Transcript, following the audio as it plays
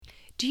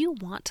Do you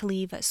want to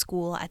leave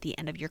school at the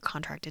end of your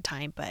contracted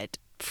time, but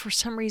for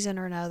some reason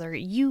or another,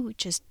 you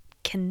just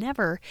can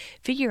never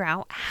figure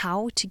out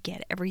how to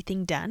get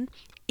everything done?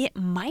 It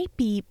might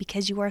be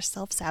because you are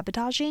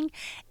self-sabotaging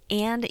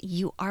and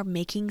you are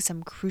making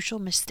some crucial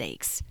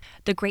mistakes.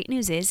 The great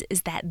news is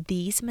that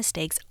these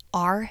mistakes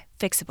are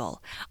fixable.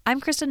 I'm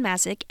Kristen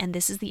Masick, and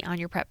this is the On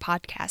Your Prep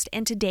podcast.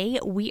 And today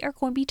we are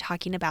going to be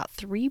talking about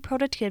 3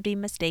 productivity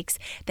mistakes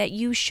that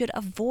you should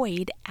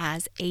avoid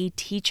as a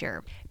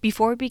teacher.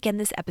 Before we begin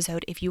this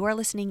episode, if you are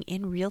listening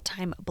in real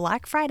time,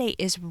 Black Friday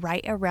is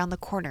right around the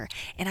corner,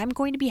 and I'm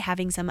going to be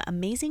having some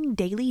amazing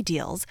daily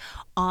deals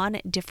on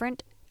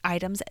different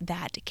items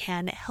that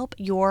can help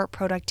your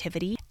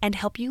productivity and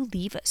help you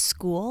leave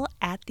school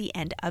at the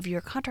end of your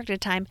contracted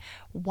time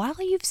while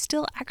you've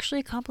still actually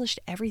accomplished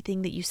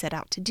everything that you set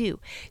out to do.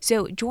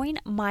 So join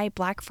my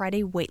Black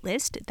Friday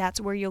waitlist.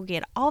 That's where you'll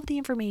get all of the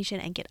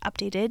information and get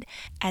updated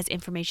as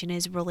information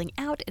is rolling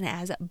out and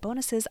as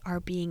bonuses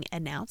are being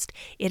announced.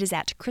 It is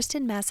at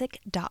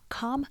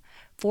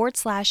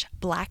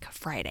kristenmasick.com/Black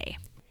Friday.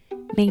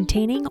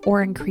 Maintaining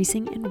or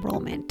increasing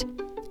enrollment.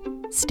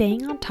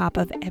 Staying on top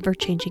of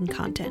ever-changing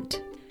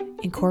content,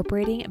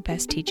 incorporating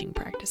best teaching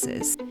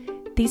practices.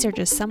 These are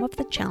just some of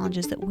the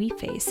challenges that we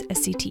face as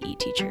CTE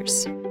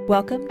teachers.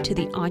 Welcome to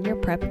the On Your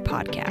Prep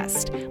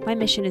podcast. My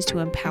mission is to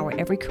empower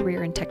every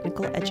career and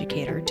technical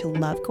educator to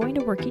love going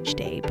to work each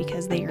day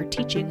because they are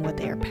teaching what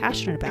they are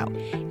passionate about,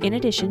 in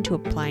addition to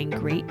applying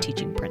great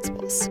teaching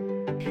principles.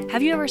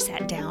 Have you ever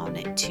sat down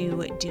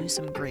to do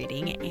some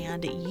grading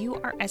and you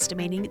are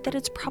estimating that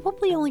it's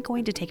probably only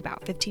going to take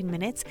about 15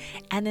 minutes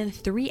and then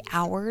 3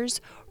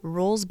 hours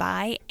rolls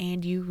by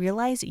and you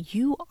realize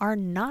you are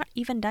not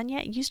even done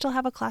yet? You still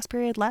have a class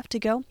period left to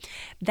go.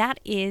 That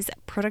is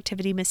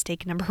productivity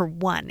mistake number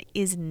 1,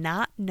 is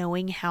not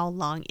knowing how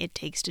long it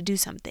takes to do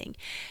something.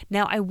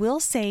 Now, I will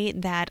say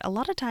that a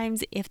lot of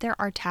times if there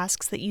are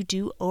tasks that you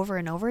do over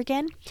and over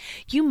again,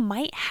 you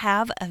might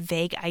have a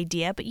vague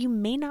idea, but you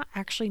may not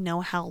actually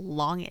know how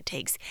long it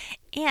takes.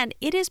 And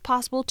it is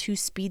possible to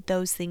speed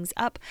those things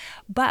up.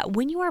 But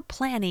when you are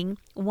planning,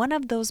 one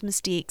of those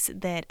mistakes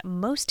that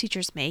most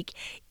teachers make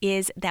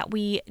is that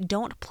we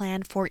don't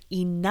plan for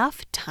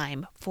enough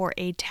time for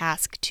a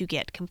task to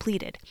get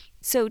completed.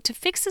 So to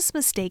fix this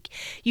mistake,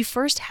 you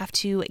first have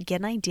to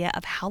get an idea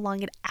of how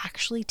long it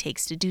actually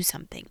takes to do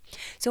something.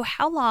 So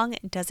how long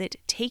does it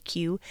take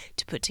you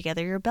to put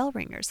together your bell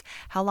ringers?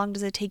 How long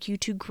does it take you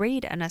to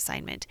grade an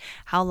assignment?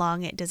 How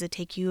long does it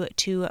take you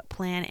to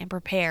plan and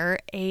prepare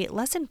a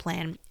lesson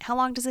plan? How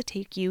long does it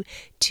take you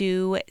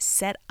to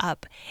set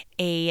up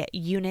a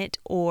unit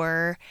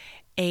or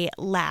a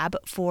lab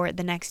for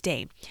the next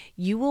day?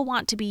 You will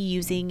want to be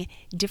using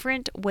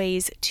different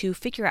ways to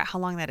figure out how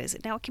long that is.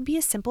 Now, it can be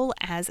as simple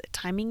as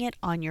timing it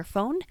on your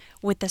phone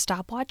with the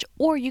stopwatch,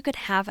 or you could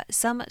have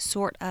some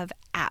sort of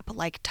app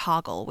like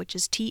Toggl, which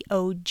is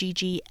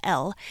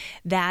Toggl,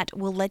 that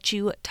will let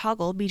you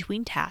toggle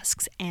between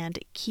tasks and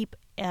keep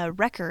a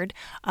record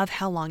of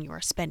how long you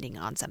are spending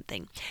on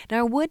something. Now,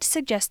 I would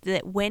suggest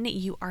that when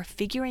you are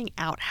figuring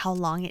out how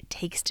long it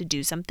takes to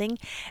do something,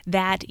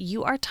 that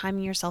you are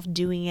timing yourself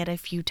doing it a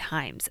few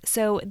times.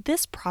 So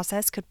this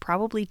process could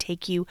probably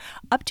take you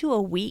up to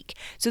a week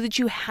so that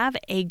you have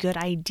a good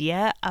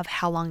idea of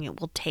how long it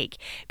will take,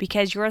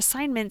 because your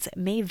assignments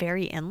may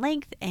vary in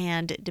length,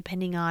 and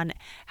depending on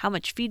how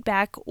much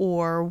feedback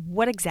or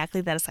what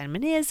exactly that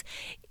assignment is,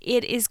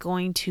 it is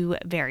going to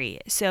vary.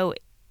 So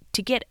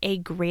to get a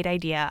great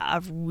idea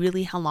of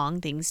really how long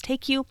things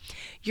take you,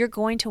 you're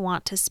going to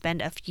want to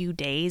spend a few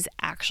days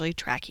actually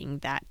tracking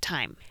that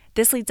time.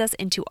 This leads us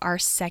into our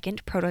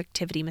second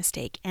productivity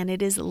mistake, and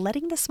it is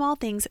letting the small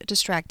things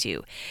distract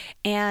you.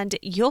 And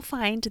you'll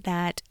find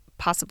that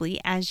possibly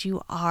as you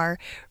are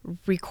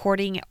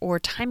recording or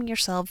timing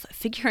yourself,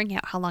 figuring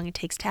out how long it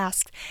takes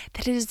tasks,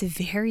 that it is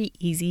very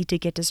easy to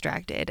get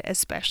distracted,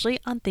 especially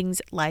on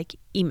things like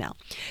email.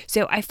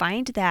 So I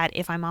find that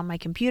if I'm on my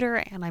computer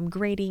and I'm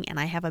grading and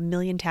I have a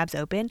million tabs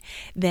open,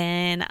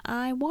 then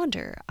I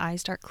wander. I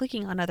start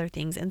clicking on other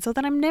things. And so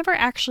then I'm never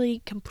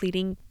actually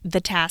completing the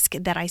task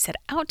that I set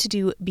out to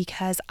do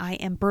because I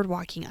am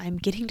birdwalking. I'm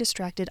getting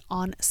distracted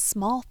on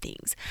small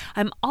things.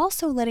 I'm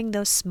also letting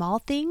those small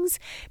things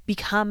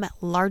become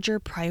larger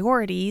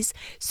priorities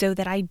so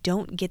that I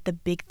don't get the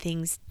big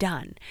things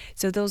done.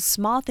 So those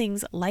small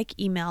things like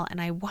email, and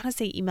I want to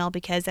say email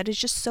because that is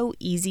just so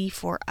easy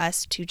for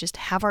us to just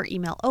have our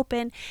email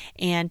open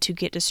and to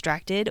get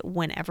distracted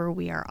whenever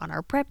we are on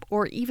our prep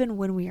or even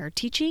when we are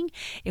teaching.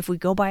 If we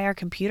go by our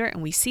computer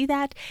and we see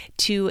that,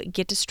 to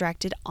get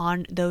distracted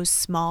on those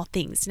small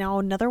things. Now,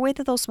 another way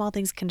that those small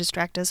things can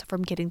distract us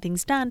from getting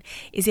things done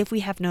is if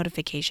we have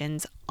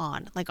notifications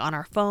on, like on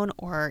our phone,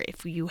 or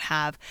if you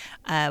have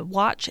a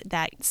watch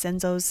that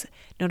sends those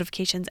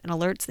notifications and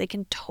alerts, they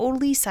can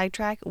totally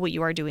sidetrack what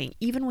you are doing,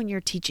 even when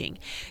you're teaching.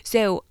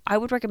 So I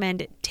would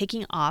recommend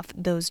taking off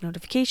those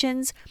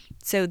notifications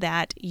so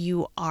that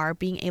you are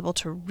being able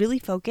to really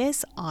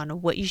focus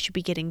on what you should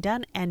be getting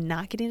done and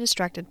not getting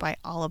distracted by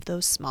all of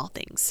those small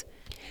things.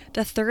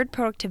 The third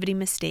productivity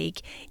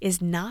mistake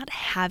is not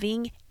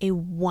having a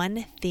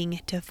one thing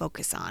to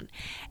focus on.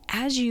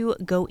 As you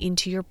go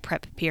into your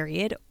prep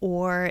period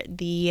or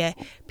the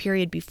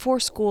period before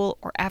school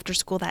or after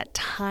school, that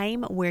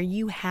time where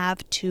you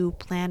have to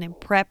plan and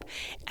prep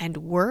and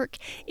work,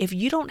 if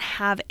you don't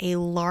have a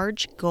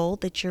large goal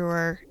that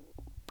you're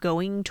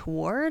going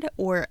toward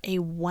or a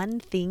one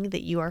thing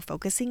that you are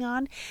focusing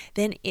on,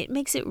 then it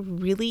makes it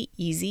really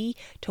easy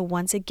to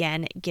once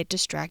again get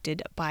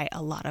distracted by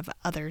a lot of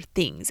other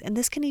things. And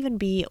this can even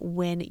be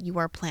when you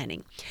are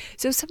planning.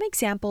 So some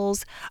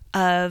examples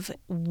of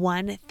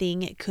one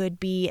thing could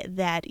be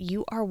that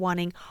you are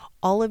wanting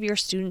all of your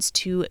students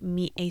to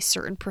meet a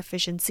certain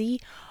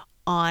proficiency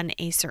on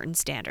a certain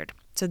standard.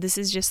 So this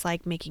is just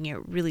like making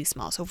it really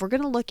small. So if we're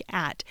going to look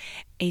at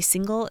a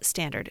single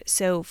standard,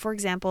 so for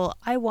example,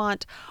 I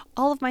want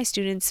all of my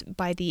students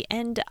by the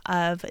end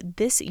of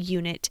this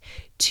unit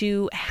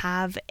to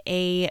have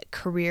a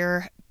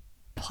career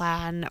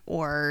plan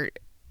or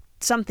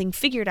something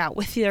figured out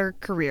with their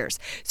careers.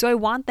 So I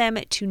want them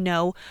to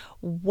know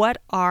what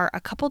are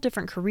a couple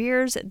different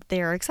careers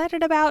they're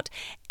excited about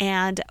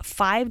and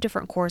 5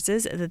 different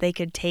courses that they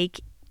could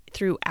take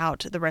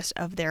throughout the rest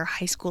of their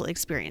high school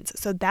experience.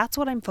 So that's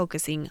what I'm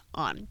focusing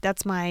on.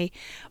 That's my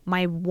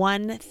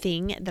one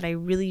thing that I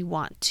really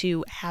want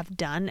to have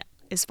done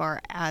as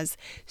far as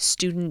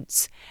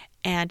students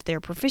and their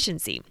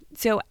proficiency.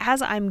 So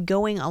as I'm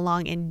going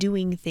along and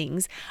doing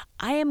things,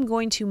 I am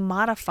going to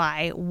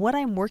modify what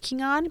I'm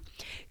working on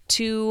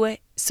to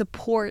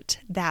support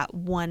that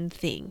one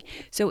thing.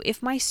 So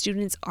if my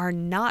students are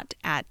not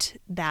at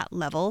that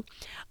level,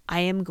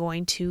 I am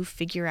going to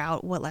figure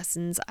out what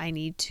lessons I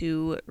need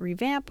to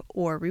revamp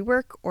or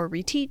rework or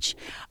reteach.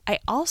 I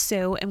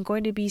also am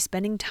going to be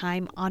spending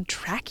time on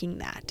tracking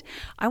that.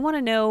 I want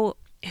to know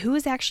who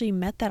has actually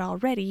met that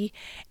already,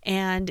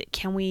 and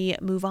can we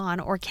move on,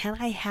 or can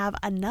I have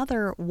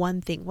another one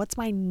thing? What's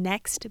my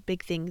next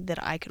big thing that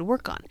I could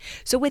work on?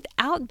 So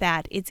without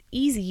that, it's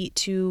easy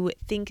to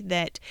think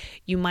that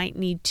you might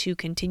need to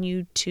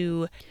continue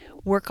to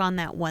work on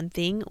that one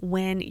thing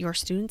when your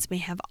students may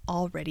have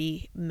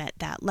already met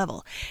that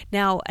level.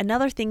 Now,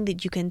 another thing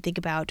that you can think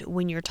about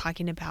when you're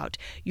talking about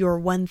your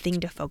one thing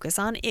to focus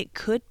on, it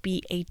could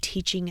be a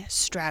teaching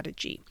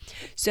strategy.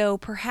 So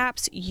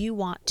perhaps you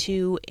want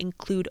to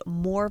include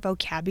more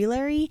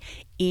vocabulary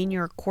in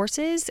your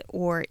courses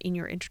or in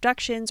your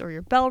introductions or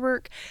your bell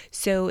work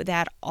so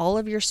that all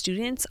of your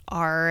students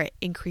are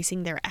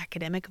increasing their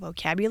academic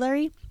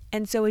vocabulary.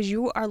 And so as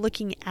you are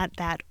looking at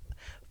that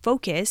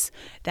focus,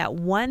 that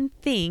one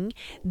thing,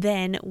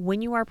 then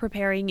when you are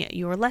preparing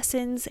your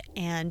lessons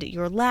and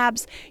your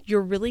labs,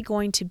 you're really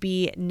going to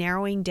be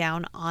narrowing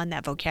down on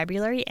that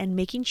vocabulary and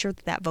making sure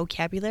that that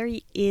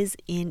vocabulary is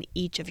in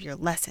each of your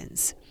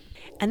lessons.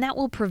 And that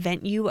will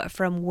prevent you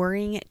from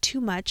worrying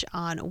too much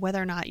on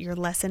whether or not your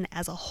lesson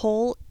as a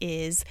whole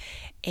is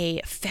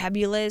a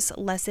fabulous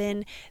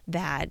lesson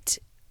that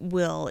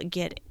will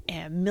get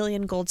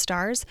 1,000,000 gold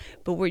stars,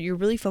 but what you're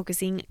really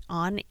focusing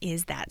on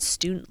is that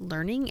student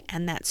learning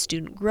and that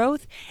student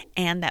growth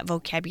and that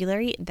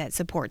vocabulary that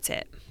supports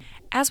it.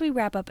 As we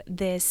wrap up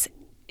this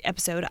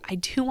episode, I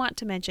do want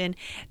to mention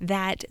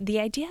that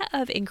the idea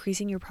of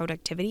increasing your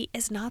productivity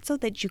is not so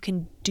that you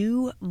can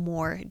do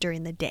more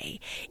during the day.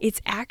 It's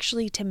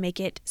actually to make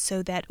it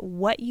so that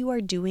what you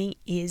are doing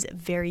is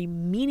very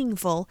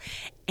meaningful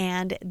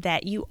and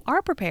that you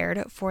are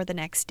prepared for the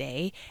next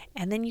day.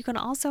 And then you can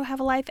also have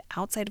a life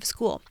outside of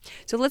school.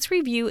 So let's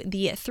review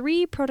the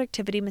 3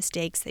 productivity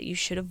mistakes that you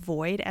should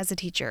avoid as a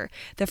teacher.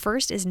 The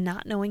first is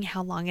not knowing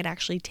how long it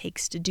actually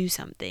takes to do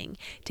something.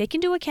 Take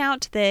into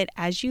account that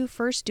as you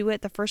first do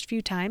it the first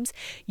few times,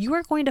 you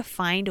are going to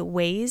find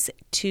ways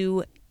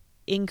to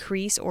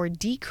increase or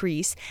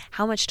decrease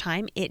how much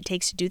time it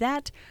takes to do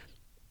that.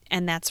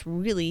 And that's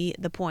really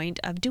the point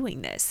of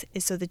doing this,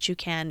 is so that you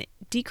can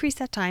decrease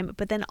that time,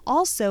 but then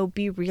also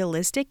be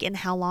realistic in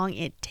how long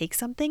it takes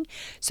something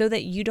so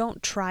that you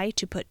don't try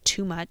to put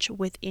too much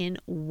within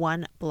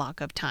one block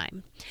of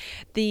time.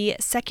 The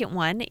second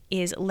one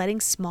is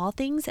letting small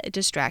things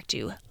distract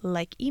you,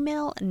 like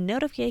email,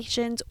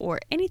 notifications,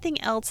 or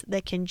anything else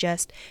that can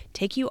just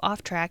take you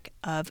off track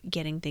of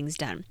getting things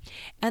done.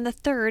 And the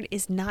third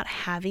is not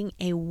having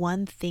a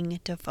one thing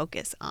to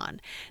focus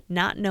on,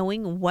 not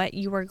knowing what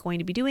you are going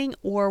to be doing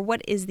or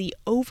what is the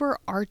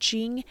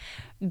overarching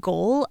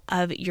goal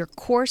of your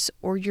course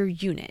or your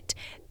unit.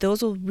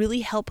 Those will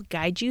really help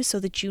guide you so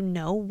that you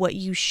know what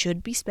you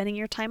should be spending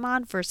your time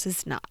on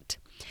versus not.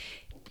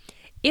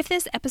 If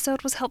this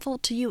episode was helpful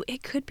to you,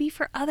 it could be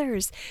for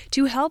others.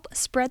 To help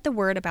spread the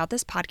word about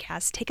this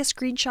podcast, take a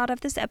screenshot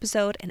of this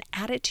episode and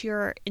add it to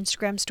your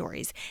Instagram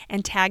stories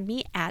and tag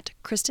me at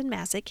Kristen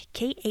Massick,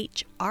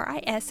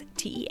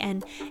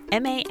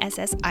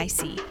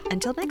 KHRISTENMASSIC.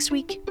 Until next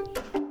week.